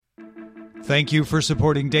Thank you for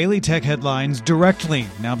supporting Daily Tech Headlines directly.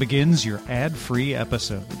 Now begins your ad-free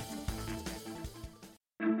episode.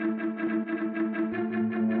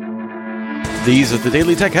 These are the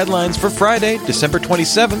Daily Tech Headlines for Friday, December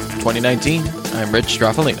 27th, 2019. I'm Rich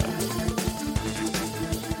Straffolino.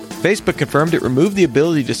 Facebook confirmed it removed the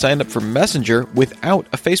ability to sign up for Messenger without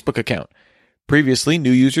a Facebook account. Previously,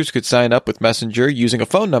 new users could sign up with Messenger using a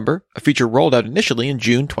phone number, a feature rolled out initially in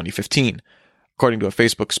June 2015. According to a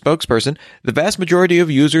Facebook spokesperson, the vast majority of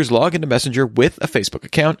users log into Messenger with a Facebook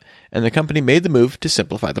account, and the company made the move to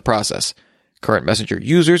simplify the process. Current Messenger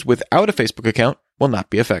users without a Facebook account will not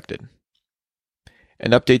be affected. An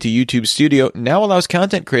update to YouTube Studio now allows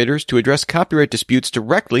content creators to address copyright disputes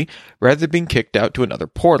directly rather than being kicked out to another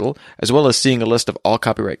portal, as well as seeing a list of all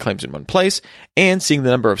copyright claims in one place, and seeing the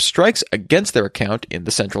number of strikes against their account in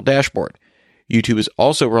the central dashboard. YouTube is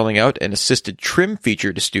also rolling out an assisted trim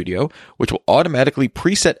feature to Studio, which will automatically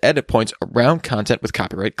preset edit points around content with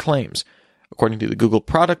copyright claims. According to the Google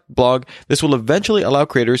product blog, this will eventually allow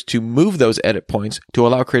creators to move those edit points to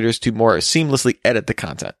allow creators to more seamlessly edit the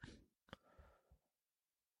content.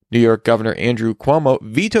 New York Governor Andrew Cuomo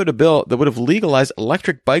vetoed a bill that would have legalized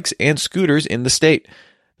electric bikes and scooters in the state.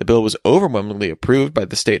 The bill was overwhelmingly approved by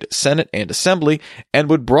the state Senate and Assembly and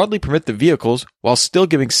would broadly permit the vehicles while still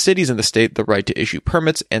giving cities in the state the right to issue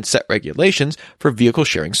permits and set regulations for vehicle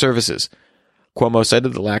sharing services. Cuomo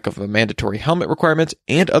cited the lack of a mandatory helmet requirement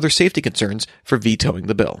and other safety concerns for vetoing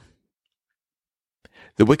the bill.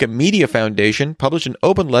 The Wikimedia Foundation published an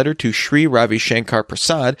open letter to Sri Ravi Shankar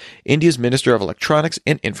Prasad, India's Minister of Electronics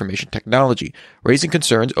and Information Technology, raising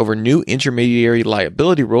concerns over new intermediary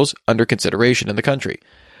liability rules under consideration in the country.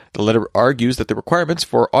 The letter argues that the requirements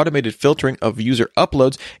for automated filtering of user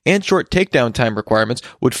uploads and short takedown time requirements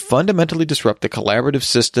would fundamentally disrupt the collaborative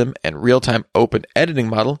system and real-time open editing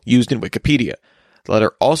model used in Wikipedia. The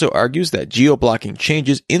letter also argues that geo-blocking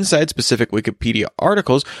changes inside specific Wikipedia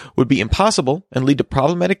articles would be impossible and lead to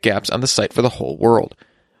problematic gaps on the site for the whole world.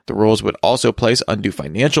 The rules would also place undue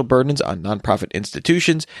financial burdens on nonprofit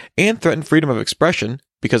institutions and threaten freedom of expression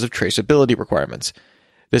because of traceability requirements.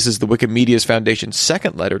 This is the Wikimedia Foundation's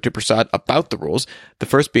second letter to Prasad about the rules, the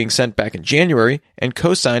first being sent back in January and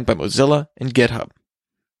co-signed by Mozilla and GitHub.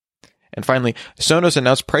 And finally, Sonos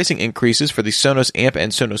announced pricing increases for the Sonos Amp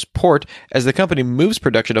and Sonos Port as the company moves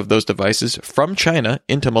production of those devices from China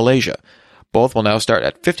into Malaysia. Both will now start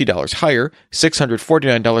at $50 higher,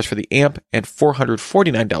 $649 for the Amp and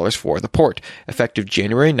 $449 for the Port, effective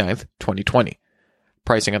January 9th, 2020.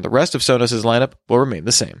 Pricing on the rest of Sonos' lineup will remain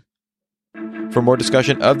the same. For more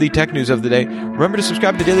discussion of the tech news of the day, remember to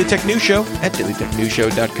subscribe to Daily Tech News Show at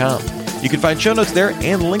dailytechnewsshow.com. You can find show notes there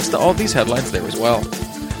and links to all these headlines there as well.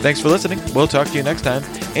 Thanks for listening. We'll talk to you next time.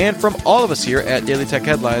 And from all of us here at Daily Tech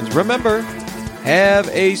Headlines, remember, have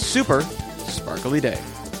a super sparkly day.